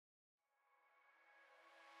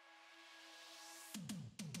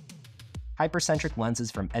Hypercentric lenses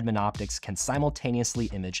from Edmund Optics can simultaneously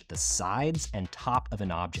image the sides and top of an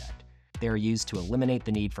object. They are used to eliminate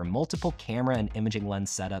the need for multiple camera and imaging lens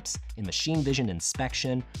setups in machine vision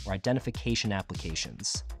inspection or identification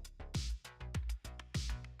applications.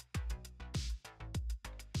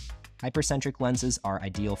 Hypercentric lenses are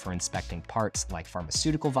ideal for inspecting parts like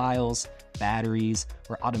pharmaceutical vials, batteries,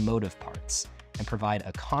 or automotive parts, and provide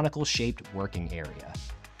a conical-shaped working area.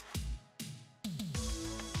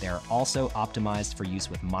 They are also optimized for use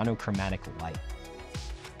with monochromatic light.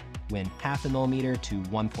 When 0.5 mm to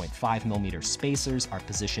 1.5 mm spacers are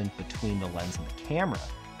positioned between the lens and the camera,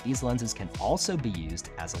 these lenses can also be used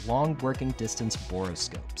as long working distance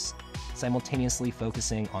borescopes, simultaneously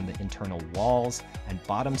focusing on the internal walls and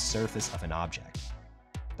bottom surface of an object.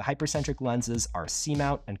 The hypercentric lenses are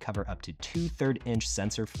C-mount and cover up to 2/3 inch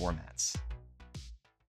sensor formats.